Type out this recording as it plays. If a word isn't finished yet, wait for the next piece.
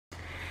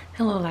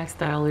Hello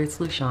lifestyle, it's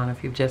Lushawn.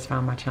 If you've just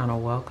found my channel,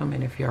 welcome,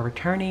 and if you're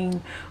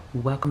returning,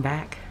 welcome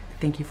back.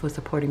 Thank you for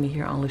supporting me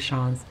here on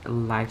Lushawn's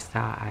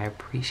Lifestyle. I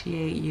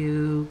appreciate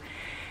you.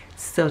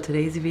 So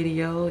today's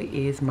video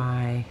is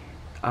my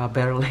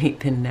better late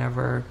than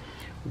never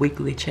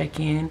weekly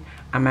check-in.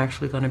 I'm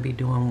actually going to be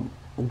doing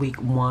week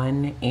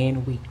 1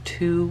 and week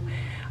 2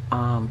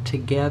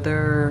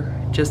 together,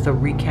 just a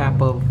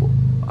recap of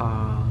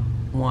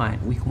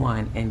week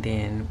 1 and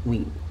then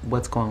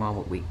what's going on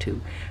with week 2.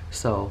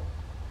 So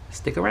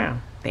stick around.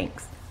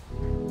 Thanks.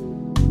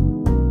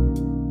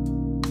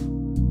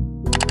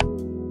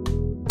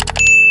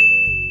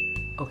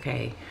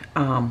 Okay,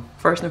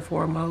 first and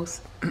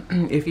foremost,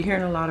 if you're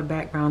hearing a lot of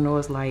background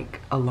noise like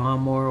a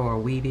lawnmower or a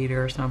weed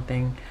eater or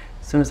something,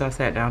 as soon as I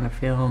sat down to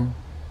film,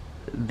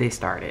 they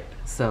started.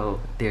 So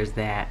there's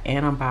that.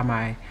 And I'm by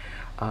my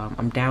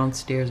I'm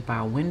downstairs by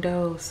a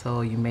window,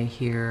 so you may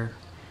hear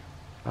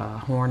a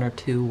horn or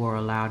two or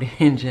a loud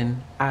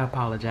engine. I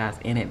apologize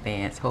in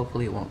advance.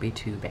 Hopefully it won't be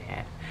too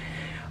bad.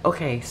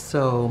 Okay,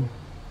 so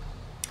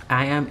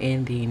I am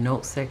in the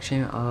notes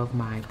section of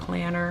my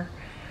planner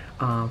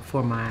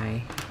for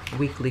my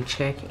weekly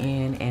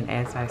check-in, and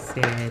as I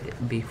said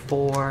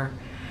before,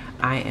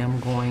 I am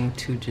going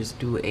to just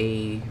do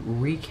a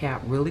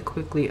recap really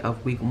quickly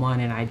of week 1.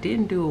 And I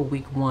didn't do a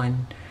week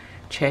 1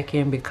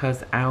 check-in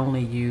because I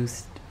only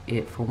used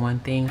it for one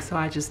thing, so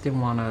I just didn't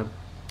want to,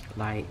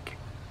 like,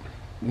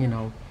 you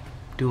know,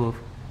 do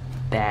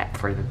that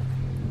for the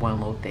one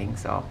little thing.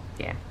 So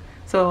yeah,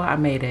 so I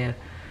made a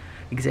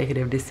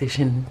executive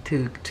decision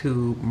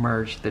to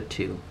merge the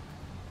two.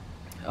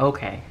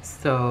 Okay,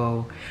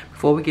 so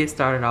before we get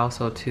started,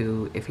 also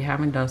too, if you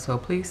haven't done so,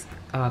 please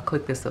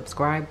click the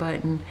subscribe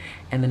button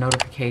and the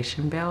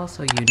notification bell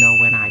so you know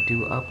when I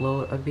do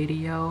upload a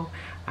video.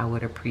 I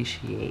would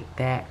appreciate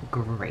that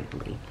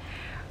greatly.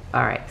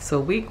 All right, so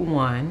week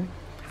 1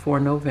 for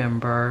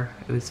November,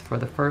 it was for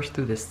the 1st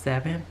through the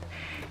 7th,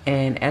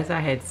 and as I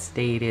had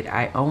stated,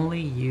 I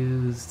only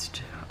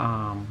used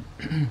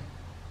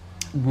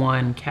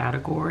one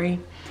category.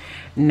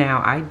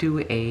 Now I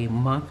do a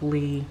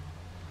monthly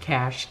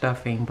cash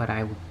stuffing, but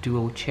I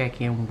do a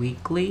check-in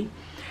weekly.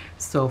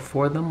 So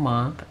for the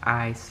month,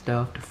 I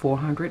stuffed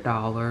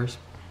 $400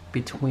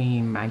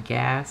 between my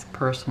gas,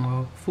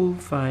 personal, food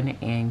fund,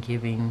 and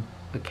giving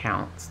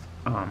accounts.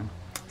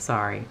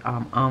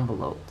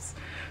 Envelopes.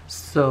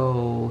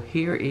 So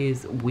here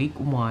is week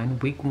 1.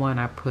 Week 1,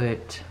 I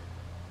put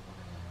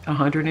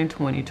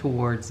 120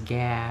 towards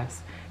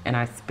gas, and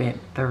I spent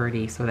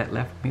 30, so that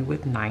left me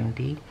with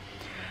 90.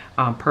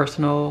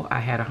 Personal, I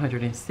had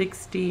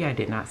 160. I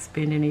did not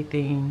spend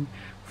anything.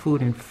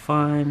 Food and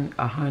fun,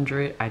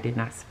 100. I did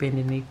not spend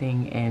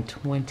anything. And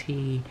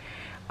 20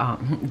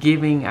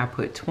 giving, I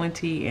put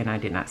 20, and I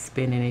did not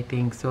spend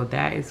anything. So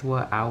that is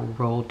what I'll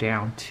roll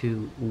down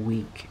to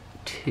week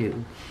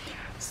 2.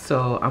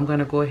 So I'm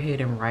gonna go ahead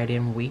and write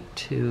in week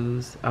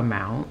 2's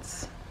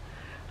amounts.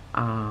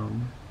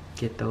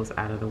 Get those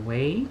out of the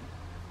way.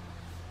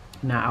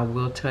 Now I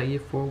will tell you,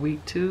 for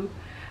week 2,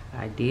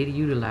 I did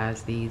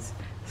utilize these,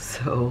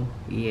 so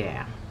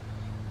yeah,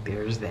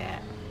 there's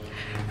that.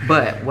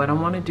 But what I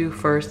want to do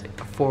first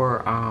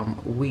for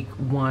week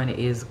 1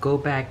 is go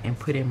back and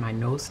put in my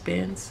no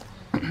spends.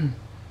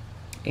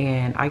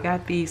 And I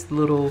got these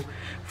little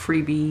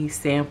freebie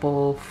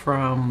sample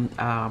from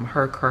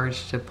Her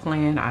Courage to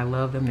Plan. I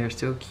love them. They're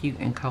so cute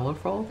and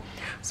colorful.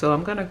 So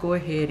I'm gonna go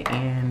ahead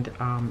and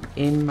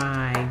in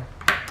my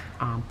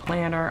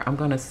planner, I'm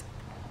gonna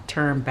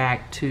turn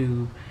back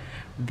to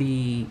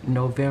the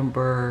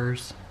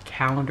November's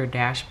calendar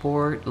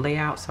dashboard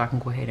layout so I can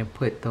go ahead and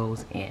put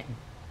those in.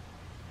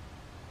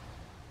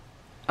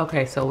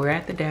 Okay, so we're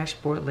at the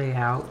dashboard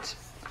layout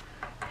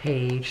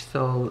page,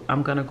 so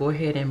I'm gonna go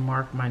ahead and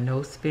mark my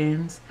no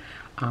spends.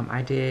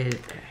 I did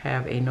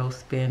have a no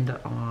spend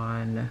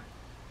on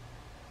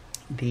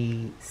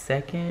the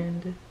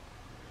 2nd.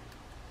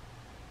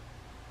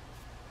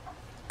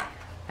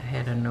 I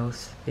had a no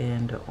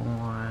spend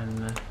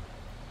on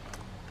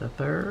the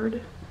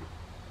 3rd.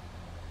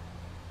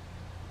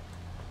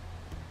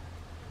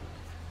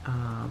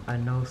 A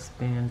no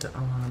spend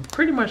on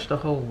pretty much the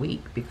whole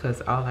week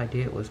because all I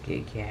did was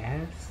get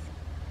gas.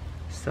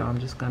 So I'm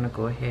just gonna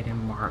go ahead and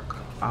mark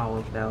all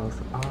of those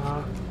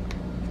off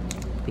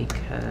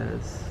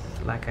because,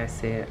 like I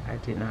said, I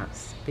did not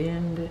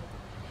spend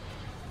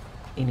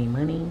any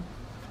money.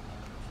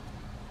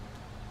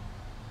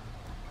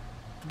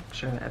 Make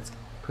sure that's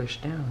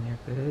pushed down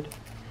there good.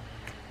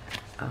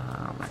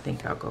 I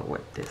think I'll go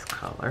with this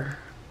color.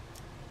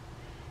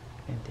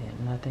 And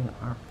then nothing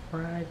on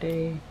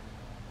Friday.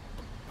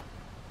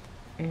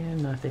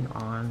 And nothing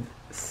on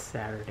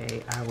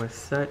Saturday. I was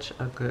such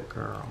a good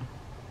girl.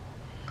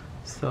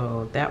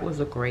 So that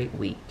was a great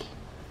week.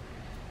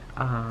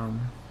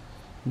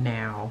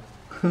 Now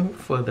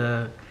for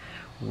the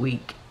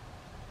week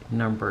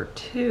number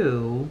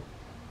 2,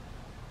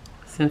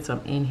 since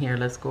I'm in here,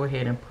 let's go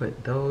ahead and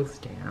put those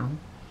down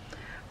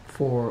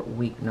for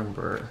week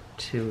number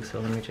 2. So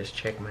let me just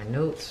check my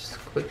notes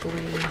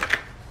quickly.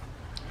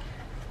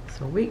 So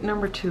So week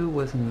number 2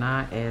 was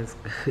not as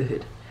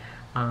good.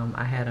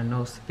 I had a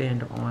no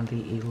spend on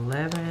the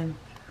 11th.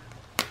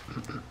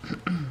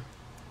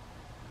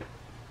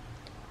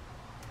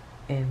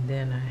 And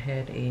then I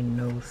had a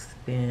no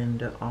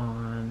spend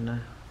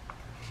on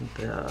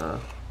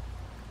the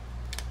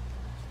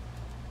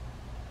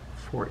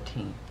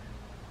 14th.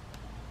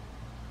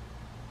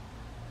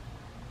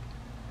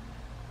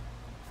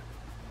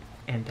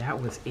 And that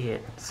was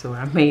it. So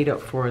I made up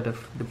for the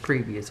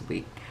previous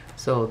week.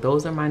 So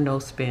those are my no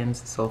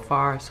spends so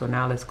far. So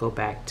now let's go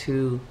back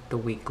to the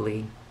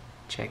weekly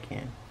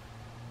check-in.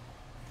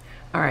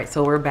 All right,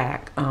 so we're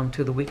back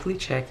to the weekly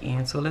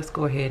check-in. So let's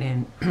go ahead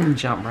and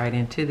jump right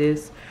into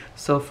this.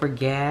 So for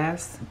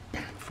gas,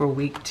 for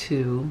week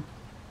 2,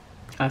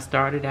 I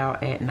started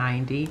out at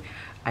 90.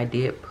 I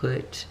did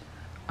put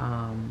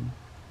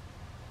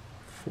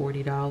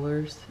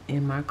 $40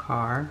 in my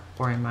car,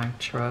 or in my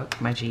truck,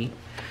 my Jeep.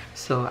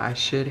 So I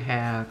should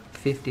have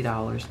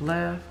 $50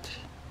 left.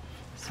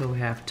 So we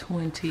have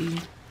 20,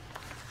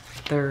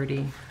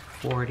 30,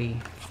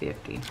 40,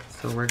 50.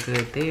 So we're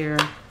good there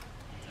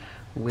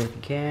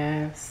with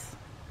gas.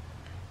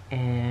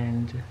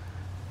 And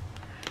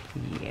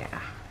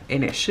yeah,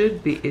 and that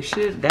should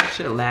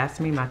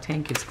last me. My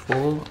tank is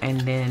full,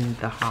 and then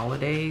the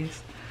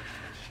holidays.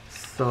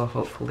 So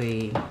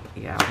hopefully,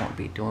 yeah, I won't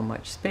be doing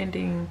much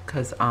spending,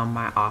 because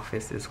my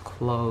office is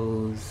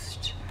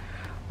closed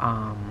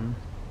the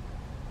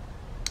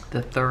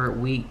 3rd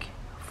week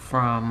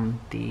from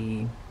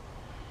the,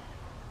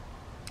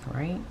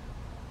 right?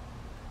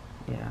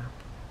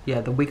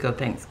 Yeah, the week of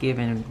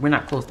Thanksgiving. We're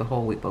not closed the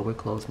whole week, but we're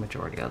closed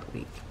majority of the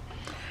week.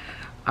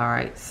 All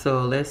right,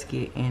 so let's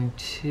get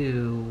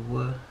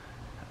into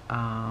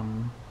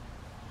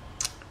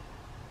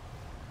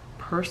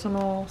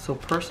personal. So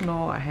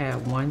personal, I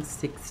had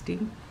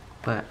 160,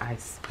 but I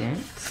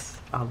spent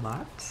a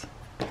lot.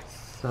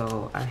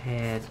 So I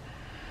had,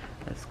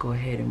 let's go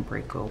ahead and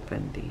break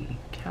open the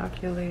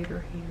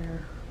calculator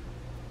here.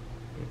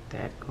 Get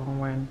that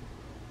going.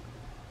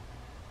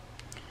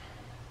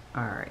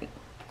 All right,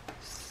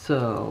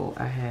 so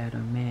I had a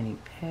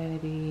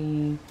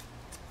mani-pedi,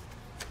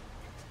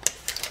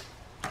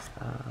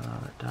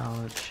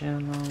 Dollar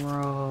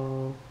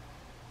General.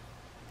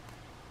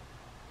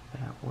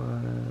 That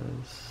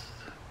was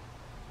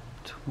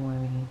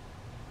 20,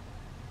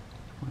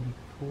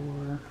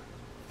 24,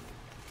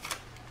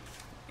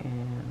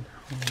 and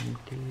Home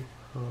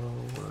Depot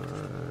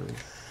was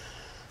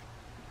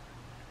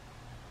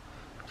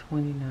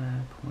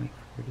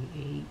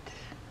 29.48.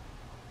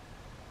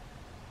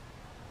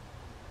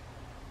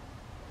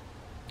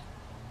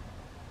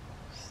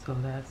 So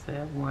that's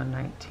at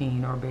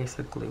 119, or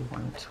basically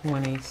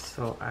 120.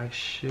 So I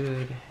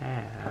should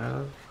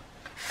have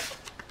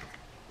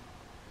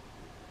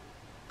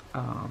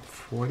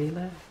 40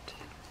 left,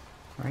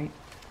 right?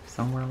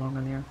 Somewhere along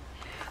in there.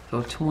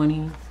 So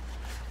 20,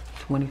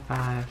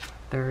 25,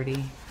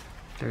 30,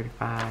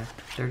 35,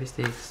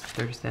 36,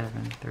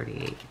 37,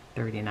 38,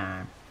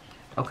 39.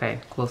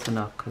 Okay, close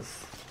enough,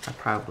 because I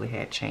probably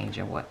had change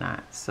and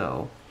whatnot.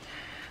 So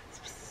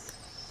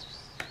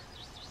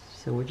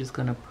we're just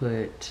gonna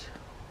put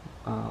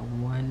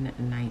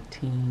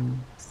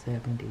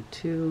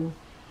 119.72,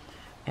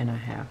 and I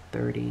have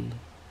 $39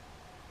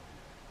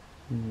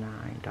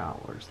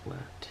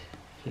 left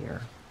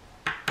here.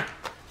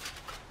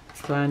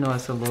 So I know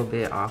it's a little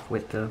bit off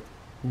with the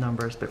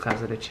numbers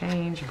because of the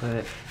change,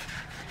 but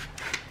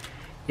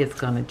it's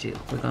gonna do.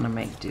 We're gonna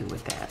make do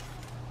with that.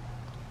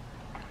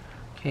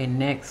 Okay,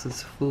 next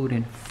is food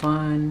and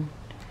fun.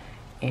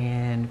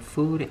 And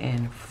food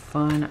and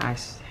fun, I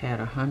had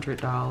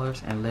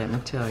 $100, and let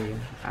me tell you,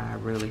 I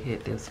really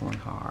hit this one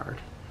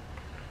hard.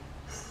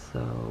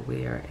 So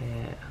we are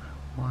at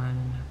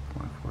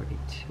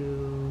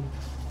 1.42.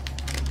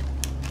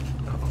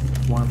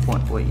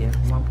 1.4, yeah,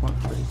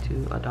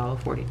 1.42,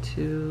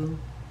 $1.42,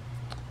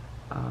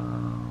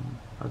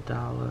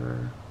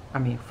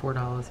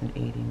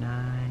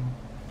 $4.89,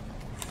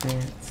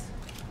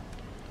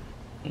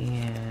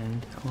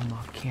 and I'm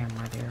off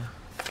camera there,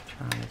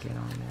 trying to get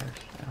on there.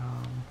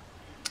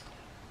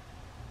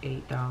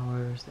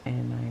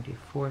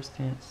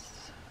 $8.94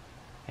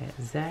 at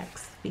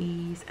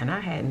Zaxby's, and I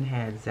hadn't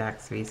had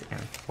Zaxby's in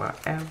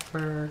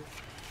forever,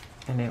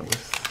 and it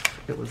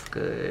was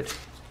good.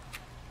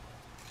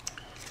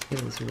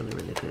 It was really,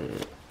 really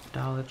good.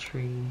 Dollar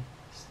Tree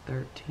is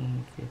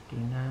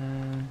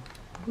 $13.59.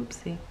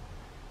 Oopsie.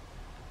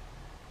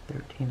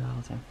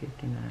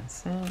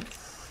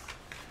 $13.59.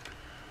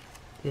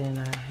 Then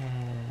I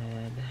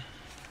had,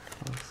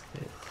 what's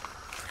this?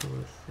 Who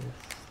is this?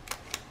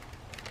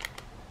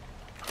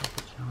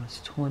 Papa John's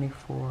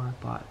 24. I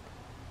bought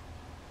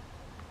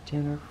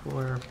dinner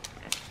for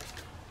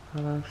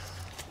us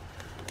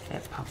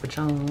at Papa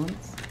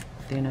John's.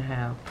 Then I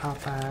have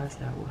Popeyes,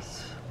 that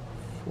was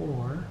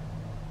 4.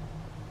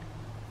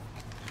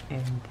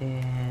 And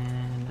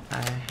then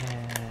I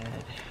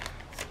had,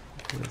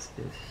 what's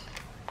this?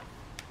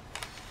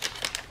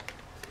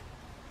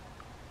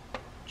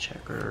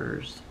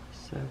 Checkers,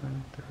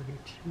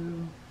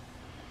 $7.32.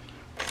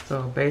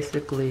 So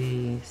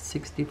basically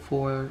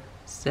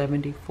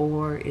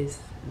 64.74 is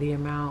the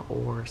amount,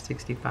 or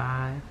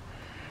 65.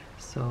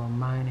 So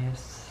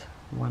minus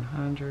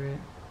 100.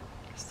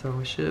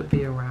 So it should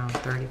be around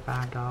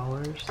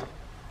 $35.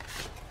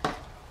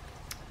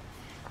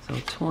 So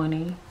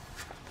 20,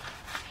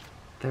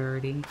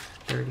 30,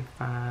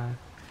 35,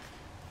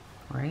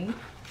 right?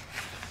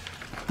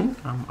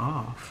 I'm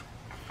off.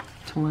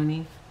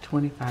 20,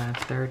 25,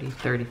 30,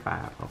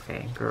 35.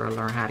 Okay, girl,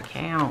 learn how to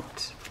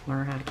count.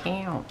 Learn how to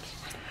count.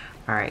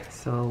 All right,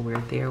 so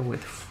we're there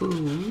with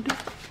food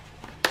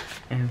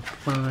and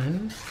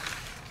fun.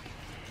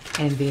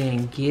 And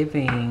then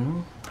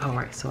giving. All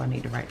right, so I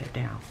need to write that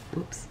down.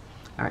 Oops.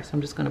 All right, so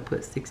I'm just gonna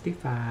put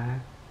 65,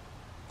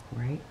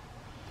 right?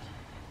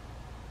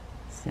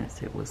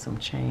 Since it was some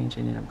change,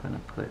 and then I'm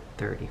gonna put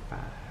 35,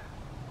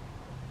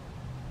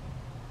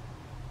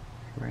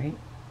 right?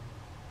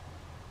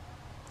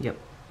 Yep,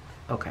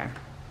 okay.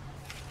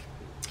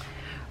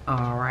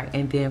 All right,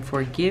 and then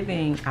for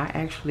giving, I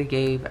actually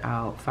gave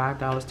out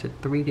 $5 to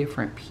 3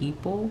 different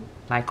people,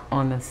 like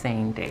on the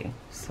same day.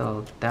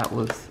 So that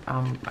was,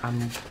 I'm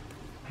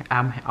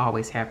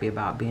always happy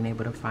about being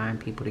able to find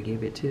people to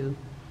give it to.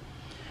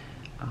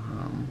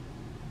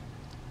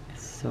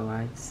 So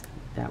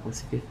that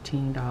was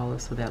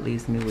 $15, so that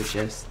leaves me with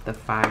just the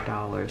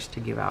 $5 to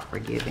give out for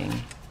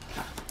giving.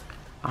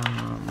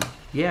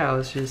 Yeah, it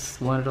was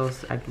just one of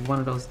those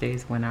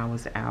days when I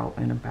was out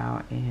and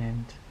about,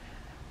 and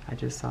I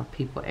just saw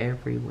people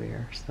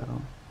everywhere,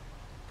 so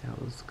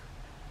that was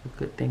a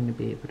good thing to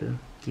be able to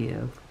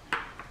give.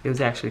 It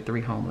was actually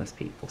 3 homeless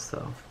people,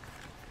 so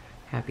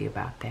happy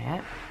about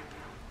that.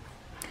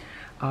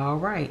 All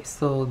right,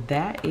 so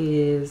that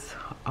is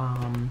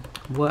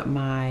what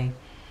my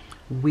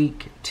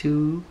week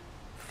 2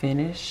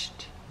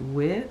 finished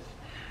with.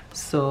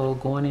 So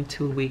going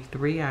into week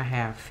 3, I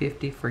have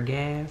 50 for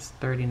gas,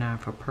 39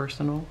 for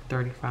personal,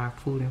 35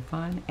 food and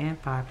fun,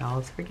 and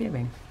 $5 for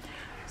giving.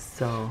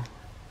 So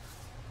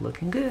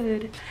looking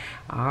good.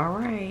 All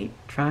right,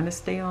 trying to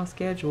stay on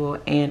schedule,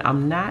 and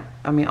on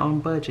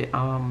budget.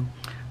 I'm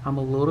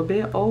a little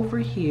bit over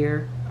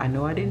here. I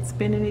know I didn't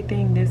spend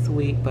anything this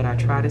week, but I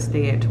try to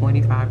stay at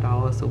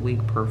 $25 a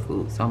week per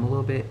food. So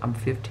I'm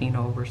 15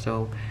 over,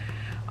 so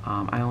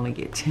I only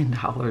get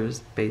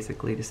 $10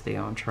 basically to stay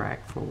on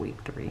track for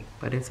week 3,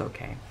 but it's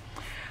okay.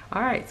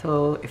 All right,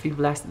 so if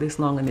you've lasted this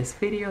long in this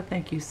video,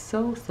 thank you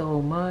so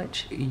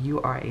much. You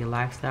are a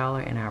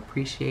lifestyler, and I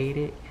appreciate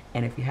it.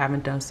 And if you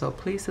haven't done so,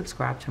 please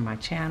subscribe to my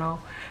channel.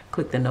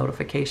 Click the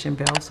notification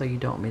bell so you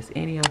don't miss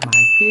any of my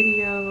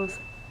videos.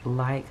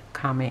 Like,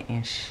 comment,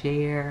 and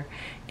share.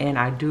 And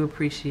I do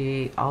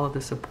appreciate all of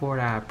the support.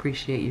 I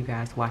appreciate you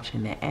guys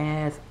watching the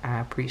ads. I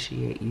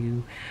appreciate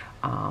you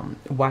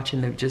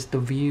watching just the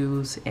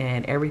views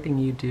and everything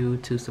you do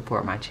to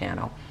support my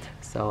channel.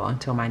 So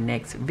until my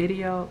next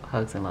video,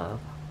 hugs and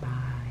love.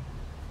 Bye.